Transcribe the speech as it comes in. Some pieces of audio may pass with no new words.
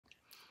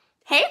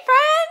Hey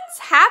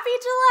friends, happy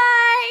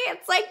July!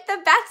 It's like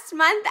the best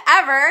month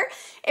ever.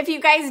 If you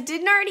guys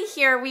didn't already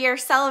hear, we are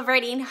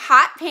celebrating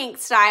Hot Pink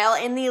Style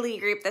in the Elite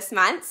group this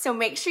month. So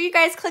make sure you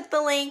guys click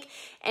the link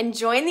and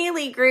join the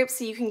Elite group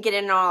so you can get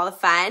in on all the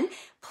fun.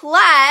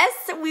 Plus,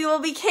 we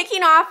will be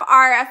kicking off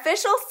our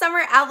official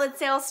summer outlet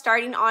sale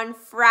starting on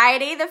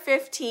Friday the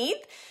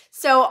 15th.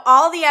 So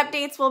all the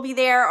updates will be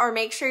there, or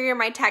make sure you're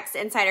my Text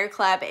Insider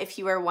Club if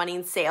you are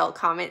wanting sale,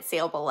 comment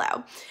sale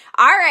below.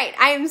 All right,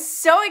 I am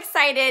so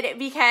excited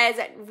because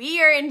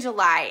we are in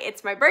July.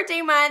 It's my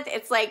birthday month.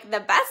 It's like the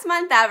best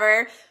month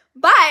ever,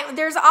 but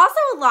there's also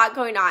a lot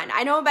going on.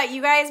 I know about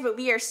you guys, but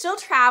we are still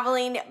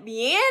traveling and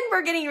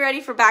we're getting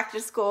ready for back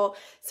to school.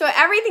 So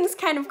everything's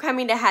kind of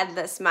coming to head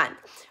this month.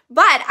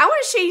 But I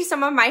want to show you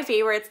some of my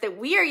favorites that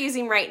we are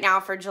using right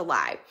now for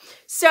July.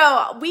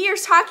 So we are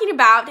talking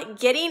about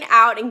getting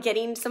out and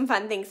getting some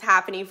fun things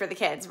happening for the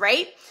kids,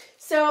 right?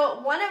 So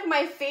one of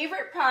my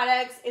favorite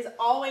products is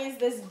always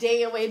this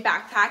day away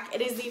backpack. It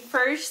is the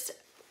first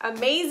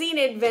amazing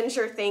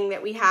adventure thing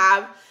that we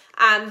have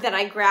that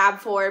I grab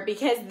for,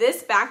 because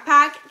this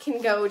backpack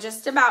can go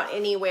just about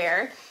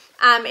anywhere.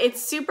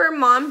 It's super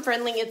mom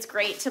friendly. It's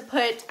great to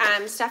put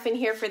stuff in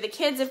here for the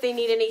kids if they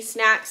need any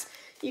snacks.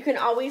 You can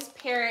always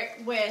pair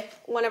it with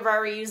one of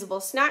our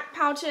reusable snack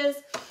pouches,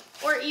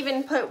 or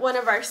even put one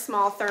of our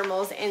small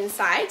thermals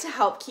inside to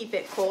help keep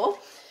it cool.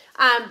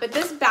 But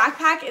this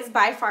backpack is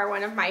by far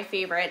one of my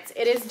favorites.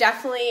 It is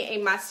definitely a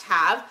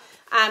must-have.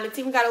 It's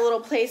even got a little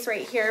place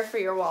right here for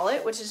your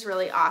wallet, which is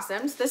really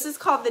awesome. So this is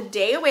called the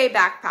Day Away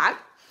Backpack.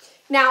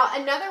 Now,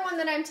 another one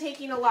that I'm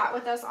taking a lot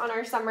with us on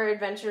our summer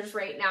adventures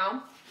right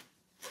now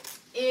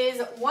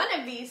is one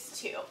of these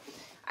two.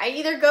 I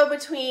either go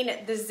between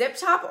the Zip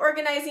Top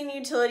Organizing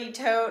Utility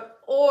Tote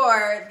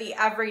or the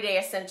Everyday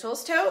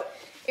Essentials Tote.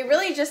 It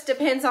really just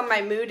depends on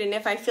my mood and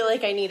if I feel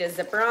like I need a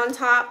zipper on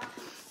top.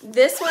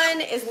 This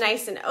one is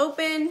nice and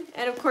open,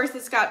 and of course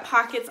it's got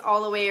pockets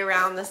all the way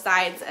around the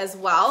sides as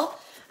well.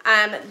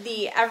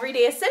 The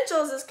Everyday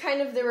Essentials is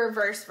kind of the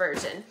reverse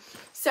version.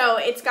 So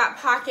it's got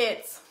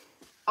pockets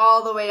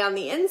all the way on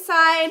the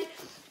inside,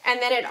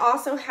 and then it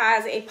also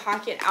has a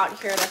pocket out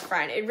here at the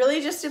front. It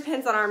really just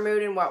depends on our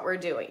mood and what we're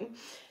doing.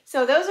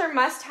 So those are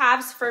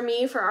must-haves for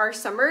me for our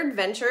summer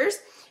adventures.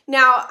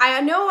 Now, I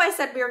know I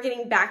said we were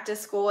getting back to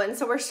school, and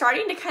so we're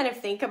starting to kind of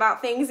think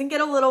about things and get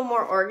a little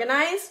more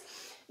organized.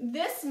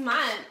 This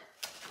month,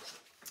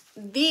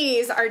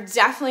 these are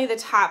definitely the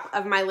top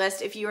of my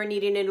list if you are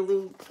needing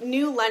a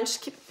new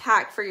lunch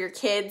pack for your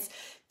kids.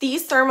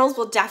 These thermals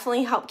will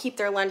definitely help keep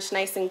their lunch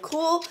nice and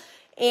cool,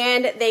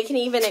 and they can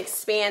even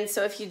expand.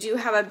 So if you do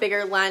have a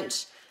bigger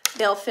lunch,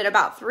 they'll fit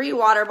about 3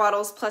 water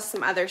bottles plus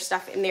some other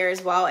stuff in there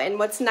as well. And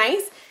what's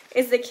nice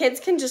is the kids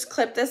can just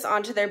clip this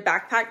onto their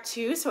backpack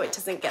too, so it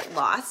doesn't get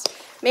lost.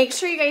 Make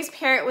sure you guys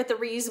pair it with the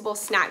reusable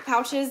snack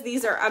pouches.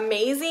 These are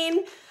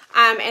amazing,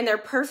 and they're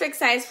perfect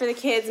size for the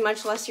kids,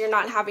 much less you're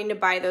not having to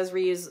buy those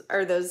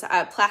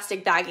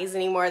plastic baggies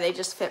anymore. They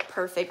just fit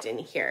perfect in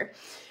here.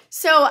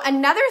 So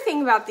another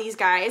thing about these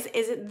guys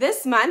is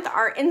this month,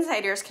 our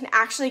insiders can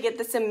actually get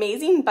this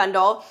amazing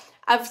bundle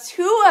of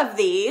two of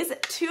these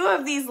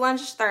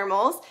lunch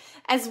thermals,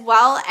 as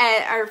well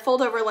as our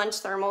fold over lunch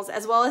thermals,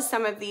 as well as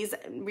some of these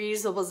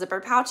reusable zipper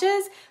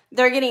pouches.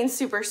 They're getting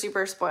super,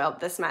 super spoiled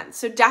this month.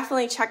 So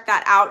definitely check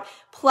that out.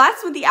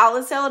 Plus with the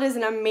outlet sale, it is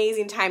an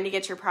amazing time to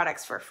get your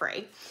products for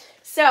free.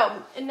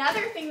 So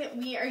another thing that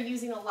we are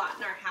using a lot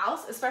in our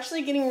house,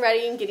 especially getting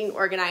ready and getting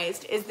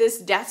organized, is this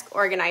desk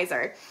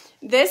organizer.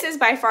 This is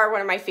by far one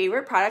of my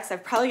favorite products.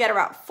 I've probably got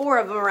about 4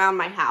 of them around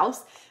my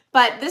house.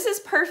 But this is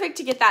perfect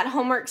to get that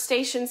homework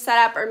station set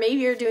up, or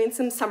maybe you're doing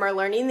some summer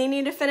learning they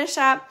need to finish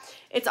up.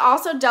 It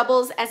also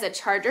doubles as a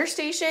charger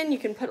station. You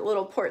can put a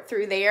little port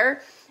through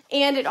there,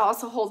 and it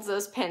also holds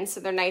those pins so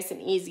they're nice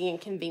and easy and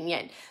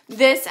convenient.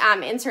 This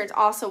insert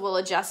also will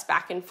adjust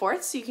back and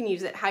forth so you can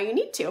use it how you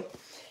need to.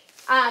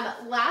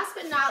 Last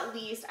but not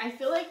least, I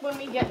feel like when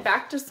we get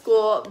back to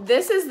school,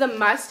 this is the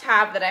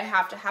must-have that I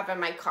have to have in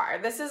my car.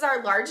 This is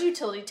our large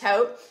utility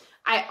tote.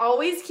 I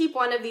always keep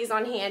one of these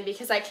on hand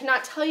because I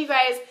cannot tell you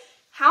guys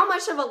how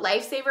much of a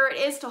lifesaver it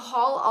is to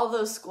haul all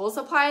those school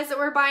supplies that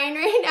we're buying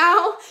right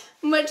now,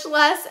 much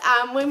less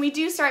when we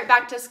do start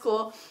back to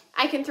school.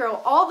 I can throw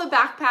all the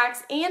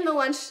backpacks and the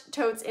lunch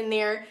totes in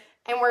there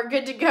and we're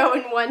good to go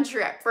in one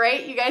trip,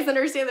 right? You guys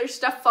understand there's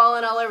stuff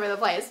falling all over the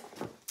place.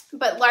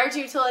 But large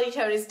utility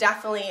tote is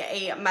definitely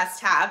a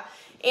must-have.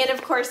 And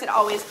of course, it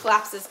always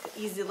collapses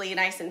easily,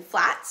 nice and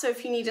flat. So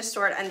if you need to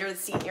store it under the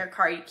seat in your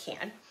car, you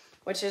can,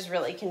 which is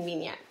really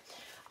convenient.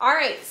 All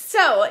right,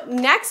 so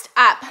next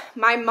up,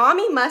 my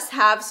mommy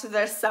must-haves for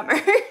this summer.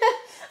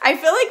 I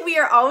feel like we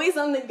are always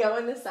on the go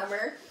in the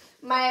summer.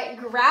 My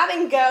grab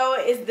and go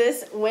is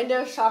this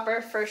window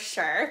shopper for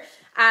sure.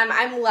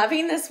 I'm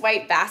loving this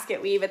white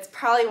basket weave. It's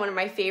probably one of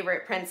my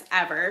favorite prints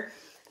ever.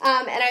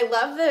 And I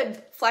love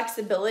the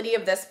flexibility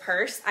of this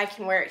purse. I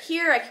can wear it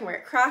here, I can wear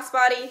it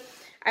crossbody.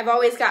 I've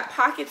always got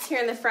pockets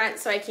here in the front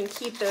so I can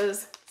keep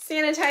those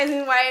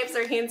sanitizing wipes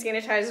or hand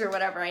sanitizer or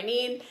whatever I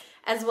need,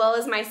 as well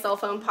as my cell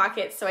phone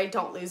pocket so I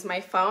don't lose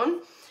my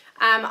phone.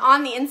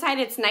 On the inside,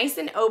 it's nice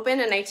and open,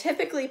 and I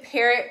typically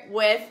pair it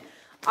with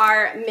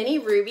our mini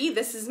Ruby.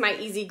 This is my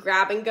easy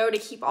grab and go to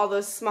keep all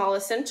those small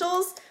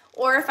essentials.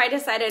 Or if I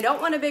decide I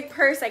don't want a big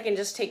purse, I can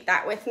just take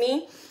that with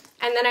me.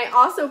 And then I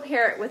also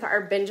pair it with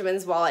our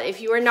Benjamin's wallet. If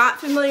you are not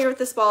familiar with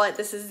this wallet,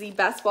 this is the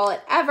best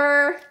wallet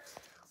ever.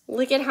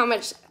 Look at how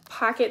much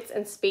pockets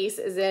and space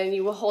is in.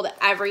 You will hold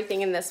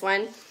everything in this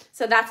one.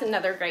 So that's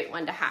another great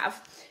one to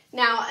have.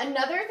 Now,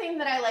 another thing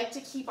that I like to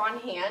keep on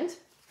hand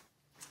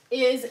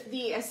is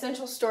the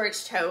essential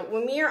storage tote.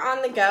 When we are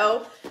on the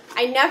go,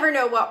 I never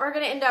know what we're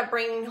gonna end up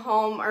bringing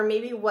home, or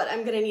maybe what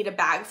I'm gonna need a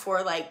bag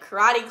for, like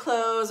karate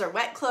clothes or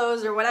wet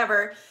clothes or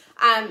whatever,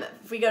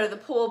 if we go to the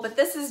pool, but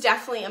this is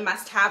definitely a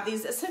must-have.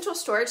 These essential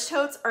storage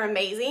totes are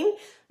amazing.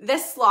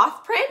 This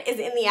sloth print is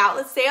in the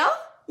outlet sale.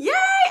 Yay!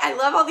 I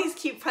love all these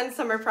cute fun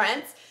summer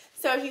prints.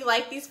 So if you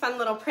like these fun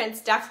little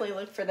prints, definitely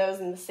look for those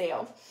in the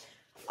sale.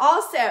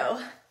 Also,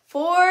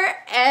 for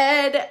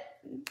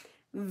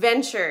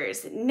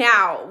Adventures.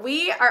 Now,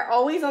 we are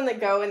always on the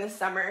go in the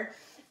summer.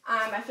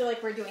 I feel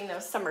like we're doing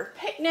those summer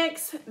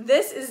picnics.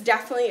 This is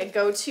definitely a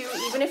go-to,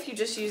 even if you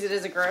just use it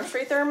as a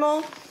grocery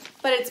thermal,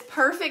 but it's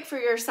perfect for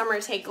your summer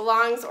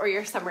take-alongs or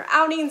your summer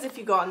outings if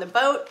you go on the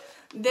boat.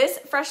 This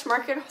Fresh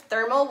Market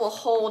thermal will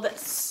hold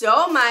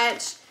so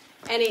much,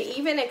 and it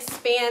even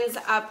expands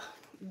up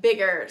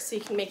bigger, so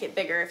you can make it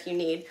bigger if you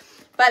need.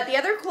 But the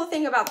other cool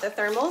thing about the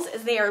thermals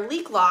is they are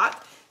leak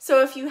lock.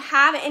 So if you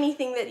have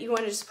anything that you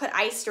want to just put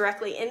ice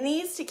directly in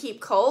these to keep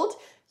cold,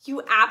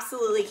 you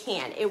absolutely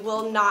can. It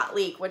will not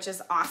leak, which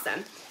is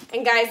awesome.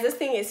 And guys, this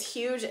thing is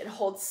huge. It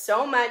holds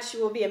so much.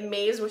 You will be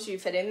amazed what you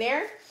fit in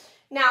there.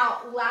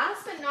 Now,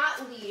 last but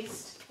not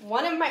least,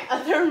 one of my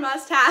other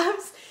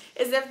must-haves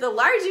is if the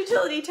large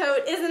utility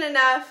tote isn't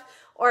enough,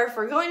 or if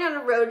we're going on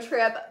a road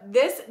trip,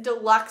 this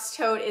deluxe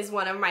tote is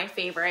one of my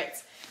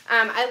favorites.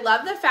 I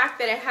love the fact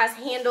that it has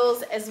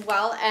handles as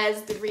well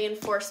as the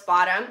reinforced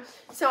bottom.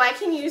 So I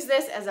can use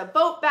this as a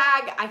boat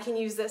bag. I can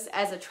use this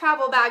as a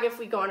travel bag if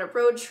we go on a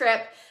road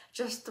trip.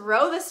 Just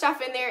throw the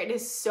stuff in there. It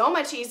is so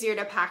much easier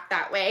to pack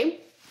that way.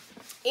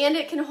 And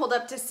it can hold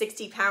up to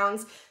 60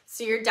 pounds.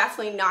 So you're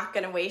definitely not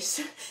gonna waste,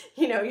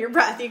 your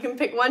breath. You can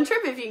pick one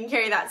trip if you can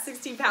carry that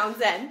 60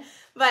 pounds in.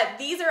 But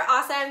these are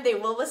awesome. They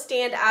will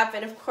withstand up.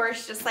 And of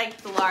course, just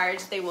like the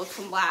large, they will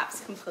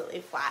collapse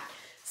completely flat.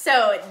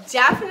 So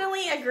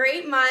definitely a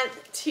great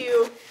month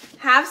to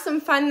have some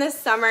fun this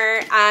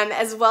summer,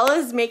 as well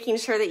as making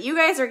sure that you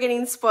guys are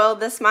getting spoiled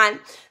this month.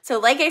 So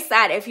like I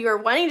said, if you are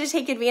wanting to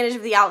take advantage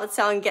of the outlet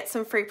sale and get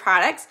some free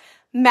products,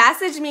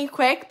 message me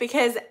quick,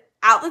 because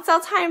outlet sale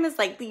time is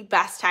like the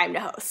best time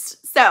to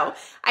host. So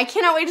I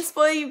cannot wait to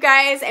spoil you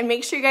guys, and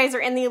make sure you guys are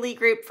in the elite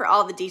group for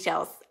all the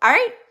details. All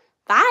right,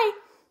 bye.